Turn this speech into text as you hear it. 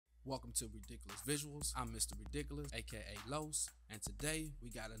Welcome to Ridiculous Visuals. I'm Mr. Ridiculous, aka Los, and today we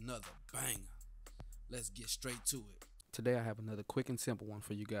got another banger. Let's get straight to it. Today I have another quick and simple one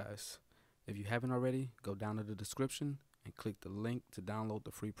for you guys. If you haven't already, go down to the description and click the link to download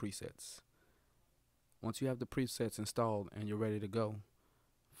the free presets. Once you have the presets installed and you're ready to go,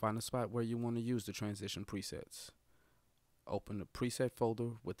 find a spot where you want to use the transition presets. Open the preset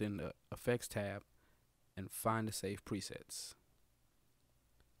folder within the Effects tab and find the saved presets.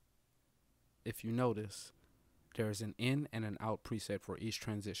 If you notice, there is an in and an out preset for each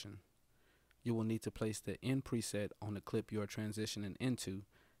transition. You will need to place the in preset on the clip you are transitioning into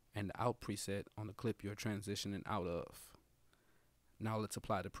and the out preset on the clip you are transitioning out of. Now let's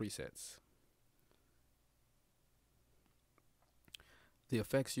apply the presets. The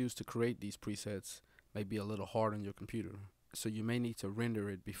effects used to create these presets may be a little hard on your computer, so you may need to render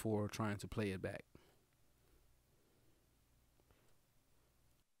it before trying to play it back.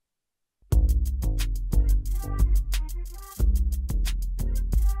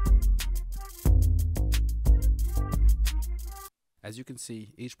 As you can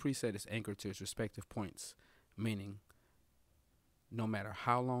see, each preset is anchored to its respective points, meaning no matter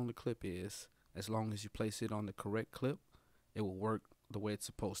how long the clip is, as long as you place it on the correct clip, it will work the way it's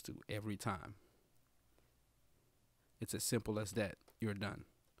supposed to every time. It's as simple as that. You're done.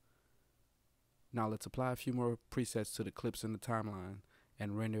 Now let's apply a few more presets to the clips in the timeline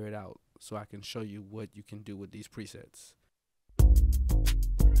and render it out so I can show you what you can do with these presets.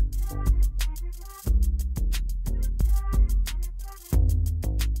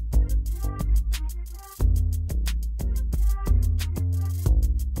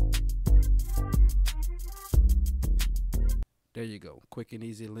 There you go, quick and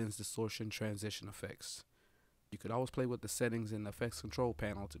easy lens distortion transition effects. You could always play with the settings in the effects control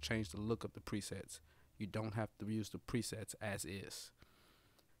panel to change the look of the presets. You don't have to use the presets as is.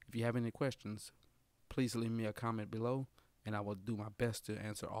 If you have any questions, please leave me a comment below and I will do my best to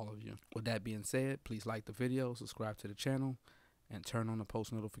answer all of you. With that being said, please like the video, subscribe to the channel, and turn on the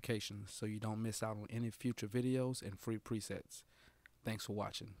post notifications so you don't miss out on any future videos and free presets. Thanks for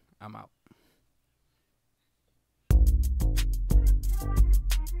watching. I'm out.